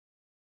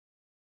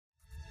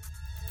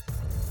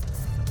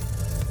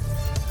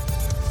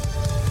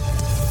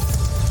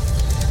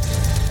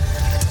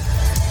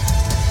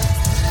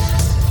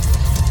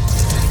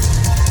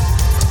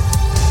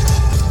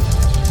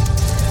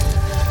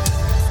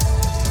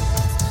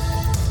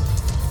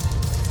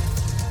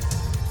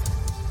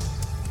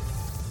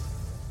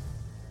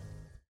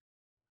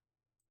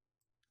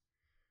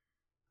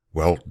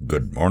Well,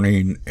 good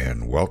morning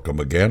and welcome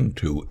again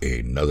to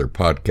another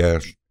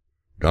podcast,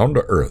 Down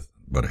to Earth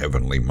but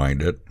Heavenly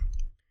Minded.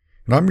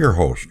 And I'm your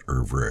host,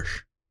 Irv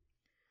Risch.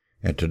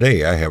 And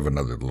today I have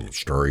another little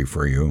story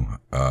for you.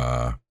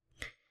 And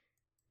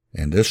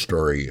this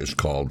story is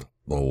called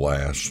The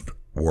Last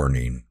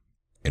Warning.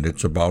 And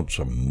it's about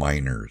some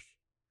miners.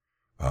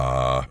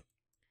 It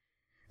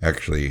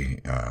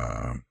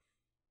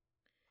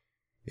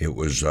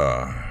was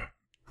an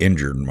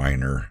injured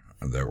miner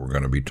that we're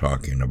going to be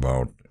talking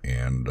about.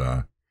 And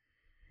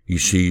he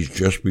sees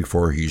just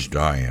before he's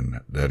dying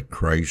that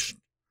Christ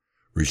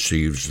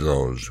receives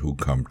those who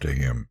come to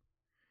him.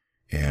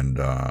 And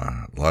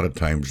a lot of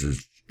times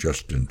it's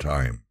just in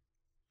time.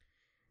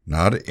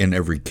 Not in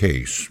every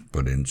case,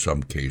 but in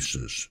some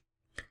cases.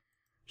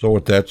 So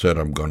with that said,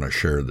 I'm going to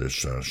share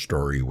this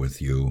story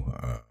with you.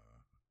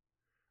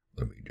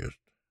 Let me just...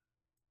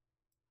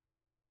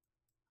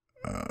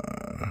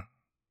 I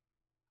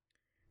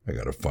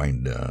got to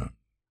find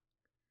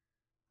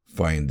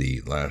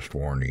the last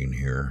warning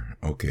here.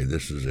 Okay,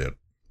 this is it.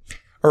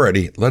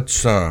 Alrighty,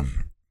 let's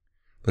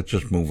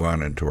just move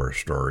on into our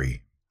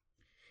story.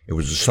 It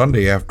was a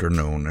Sunday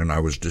afternoon, and I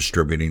was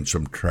distributing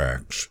some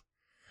tracts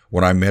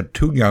when I met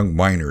two young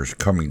miners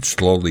coming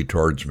slowly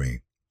towards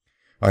me.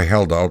 I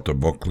held out the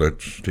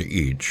booklets to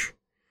each,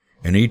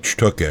 and each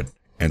took it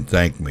and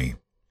thanked me.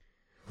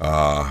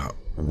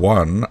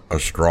 One, a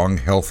strong,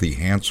 healthy,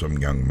 handsome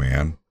young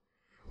man,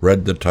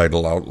 read the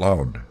title out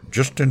loud,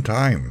 just in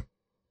time.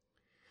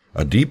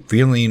 A deep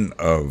feeling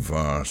of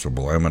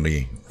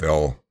sublimity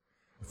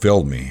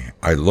filled me.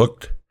 I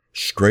looked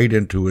straight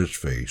into his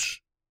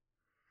face,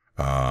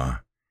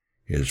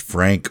 his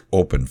frank,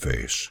 open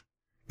face,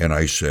 and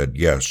I said,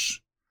 "Yes,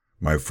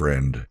 my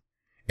friend,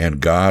 and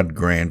God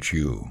grant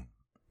you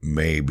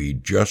may be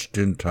just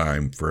in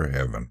time for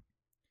heaven."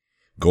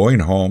 Going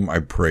home,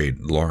 I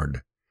prayed,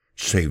 "Lord,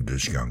 save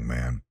this young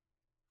man."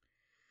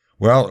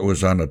 Well, it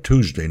was on a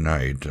Tuesday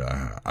night.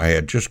 I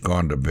had just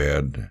gone to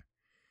bed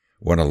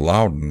when a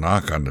loud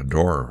knock on the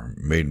door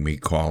made me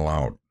call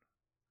out,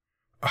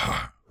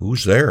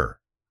 "Who's there?"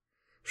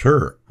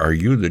 "Sir, are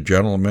you the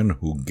gentleman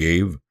who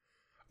gave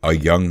a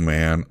young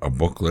man a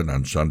booklet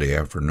on Sunday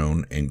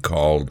afternoon and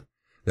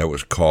that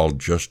was called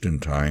Just in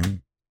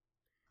Time?"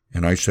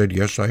 And I said,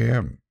 "Yes, I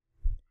am."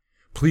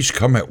 "Please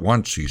come at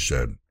once," he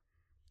said.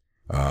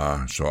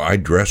 So I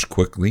dressed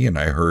quickly and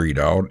I hurried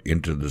out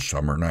into the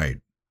summer night.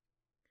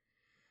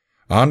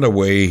 On the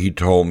way, he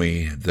told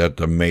me that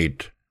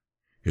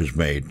his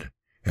mate,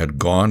 had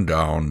gone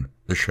down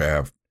the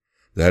shaft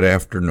that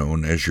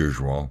afternoon as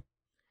usual,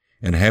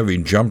 and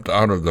having jumped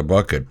out of the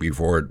bucket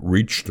before it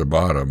reached the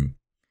bottom,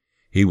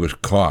 he was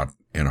caught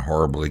and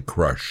horribly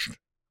crushed.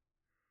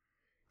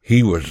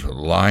 He was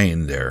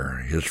lying there,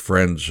 his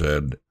friend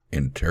said,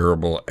 in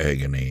terrible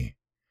agony,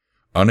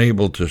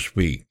 unable to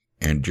speak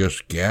and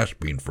just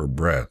gasping for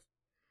breath,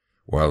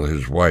 while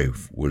his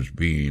wife was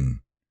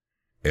being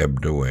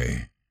ebbed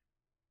away.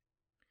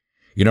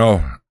 You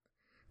know,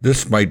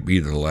 this might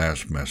be the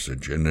last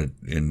message, and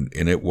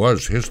it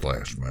was his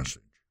last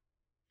message.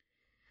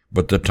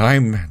 But the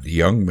time the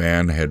young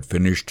man had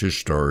finished his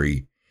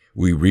story,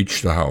 we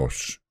reached the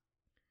house.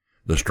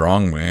 The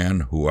strong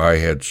man who I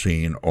had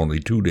seen only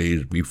 2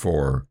 days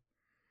before,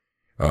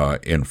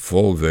 in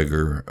full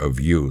vigor of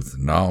youth,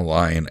 now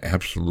lying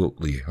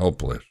absolutely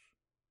helpless.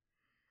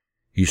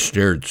 He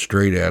stared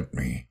straight at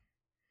me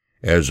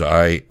as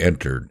I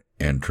entered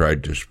and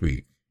tried to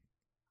speak.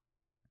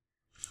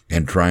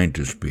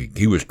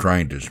 He was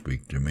trying to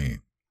speak to me.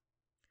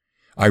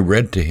 I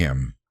read to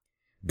him,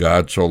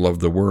 "God so loved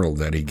the world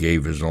that he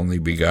gave his only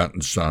begotten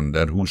Son,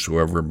 that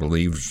whosoever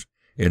believes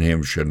in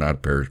him should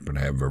not perish but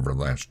have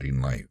everlasting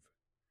life."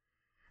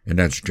 And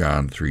that's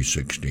John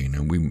 3:16.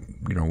 And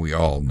we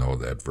all know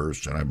that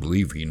verse, and I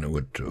believe he knew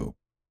it too.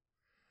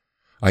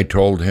 I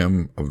told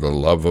him of the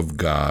love of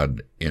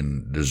God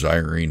in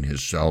desiring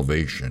his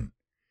salvation,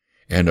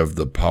 and of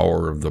the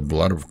power of the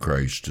blood of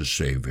Christ to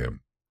save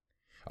him.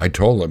 I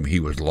told him he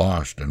was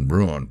lost and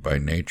ruined by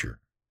nature,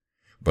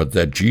 but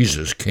that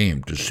Jesus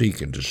came to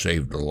seek and to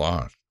save the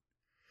lost,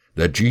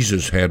 that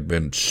Jesus had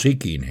been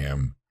seeking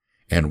him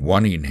and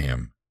wanting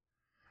him,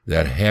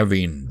 that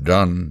having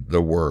done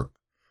the work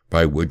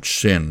by which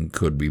sin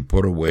could be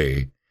put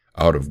away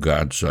out of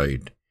God's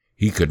sight,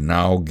 he could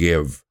now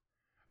give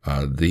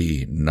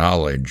the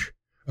knowledge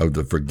of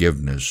the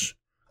forgiveness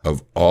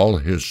of all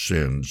his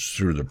sins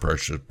through the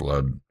precious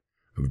blood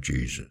of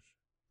Jesus.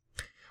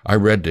 I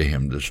read to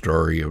him the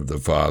story of the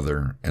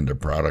father and the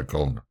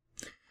prodigal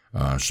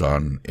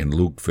son in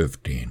Luke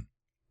 15,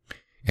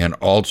 and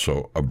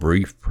also a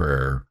brief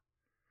prayer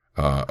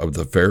of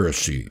the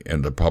Pharisee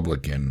and the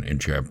publican in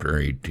chapter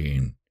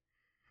 18,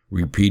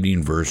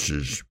 repeating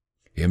verses,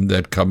 "Him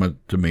that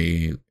cometh to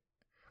me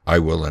I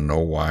will in no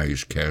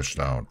wise cast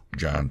out,"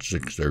 John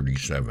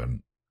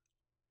 6:37.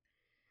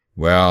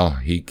 Well,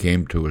 he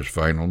came to his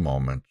final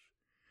moments.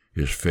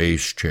 His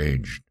face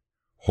changed.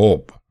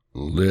 Hope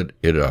lit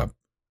it up.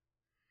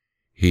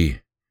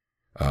 He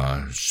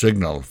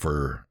signaled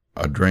for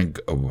a drink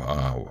of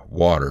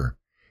water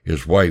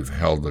His wife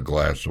held the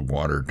glass of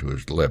water to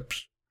his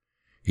lips.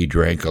 He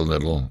drank a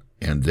little,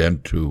 and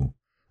then, to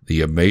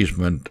the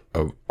amazement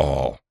of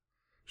all,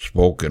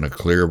 spoke in a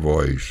clear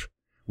voice,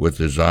 with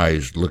his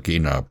eyes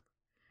looking up,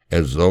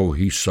 as though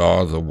he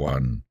saw the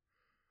one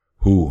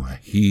who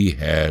he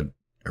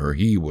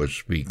was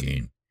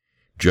speaking,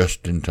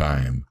 just in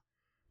time.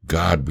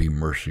 God be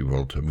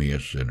merciful to me, a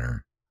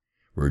sinner,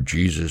 for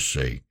Jesus'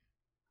 sake.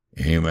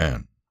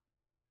 Amen.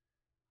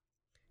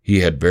 He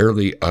had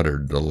barely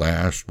uttered the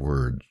last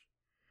words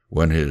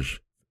when his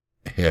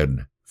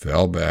head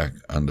fell back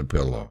on the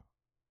pillow.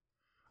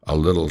 A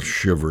little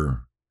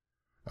shiver,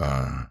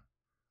 a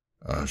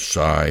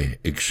sigh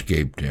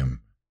escaped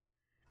him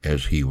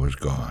as he was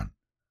gone.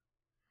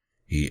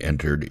 He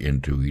entered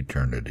into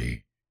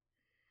eternity.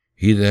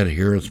 He that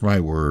heareth my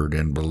word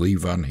and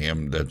believe on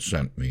him that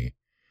sent me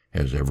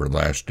has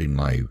everlasting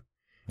life,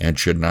 and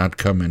should not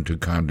come into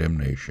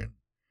condemnation,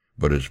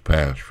 but is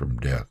passed from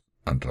death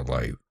unto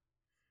life.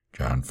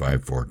 John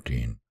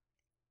 5:14.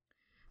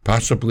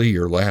 Possibly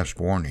your last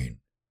warning.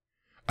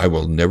 I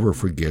will never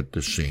forget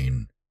the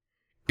scene.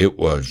 It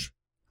was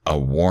a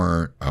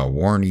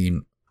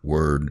warning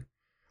word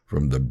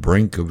from the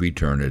brink of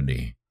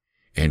eternity,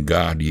 and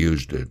God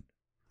used it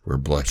for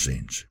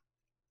blessings.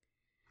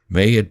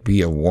 May it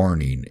be a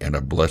warning and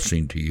a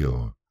blessing to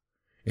you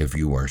if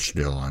you are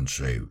still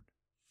unsaved.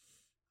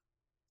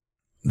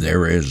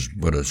 There is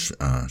but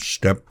a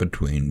step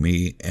between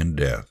me and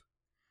death.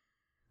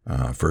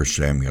 1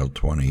 Samuel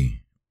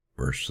 20,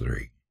 verse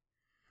 3.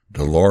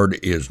 The Lord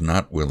is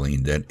not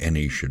willing that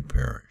any should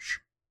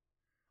perish,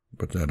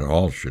 but that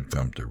all should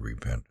come to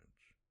repentance.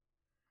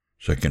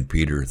 2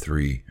 Peter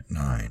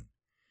 3:9.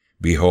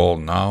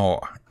 Behold,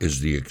 now is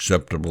the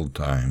acceptable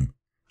time.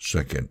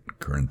 2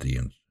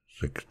 Corinthians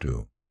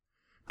 6:2.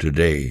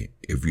 Today,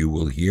 if you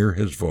will hear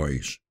his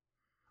voice,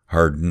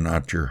 harden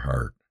not your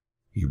heart.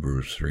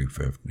 Hebrews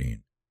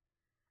 3:15.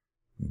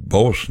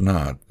 Boast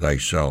not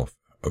thyself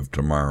of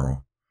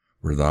tomorrow,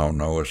 for thou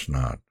knowest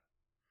not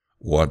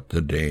what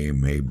the day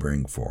may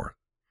bring forth.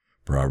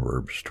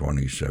 Proverbs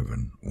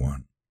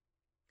 27:1.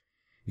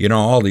 You know,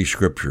 all these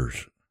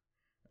scriptures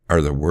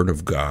are the Word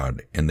of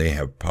God, and they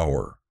have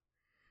power.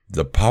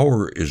 The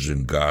power is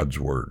in God's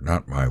Word,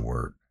 not my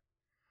word.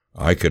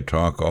 I could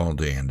talk all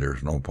day, and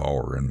there's no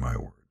power in my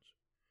words.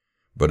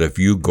 But if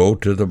you go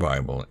to the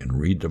Bible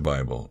and read the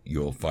Bible,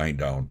 you'll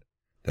find out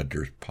that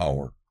there's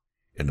power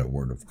in the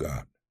Word of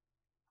God.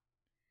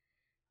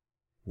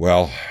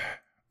 Well,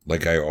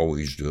 like I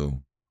always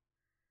do,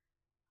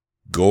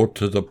 go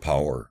to the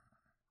power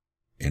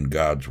in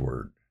God's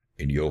Word,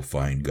 and you'll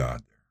find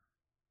God there.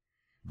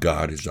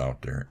 God is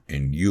out there,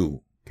 and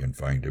you can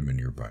find him in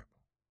your Bible.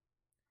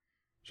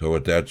 So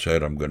with that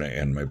said, I'm going to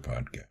end my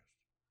podcast.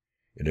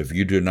 And if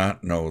you do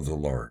not know the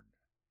Lord,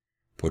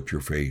 put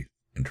your faith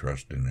and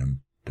trust in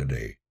him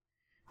today,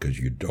 because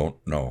you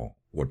don't know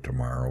what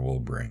tomorrow will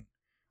bring.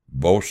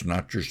 Boast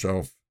not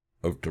yourself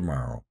of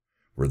tomorrow,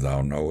 for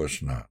thou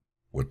knowest not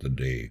what the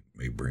day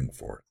may bring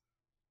forth.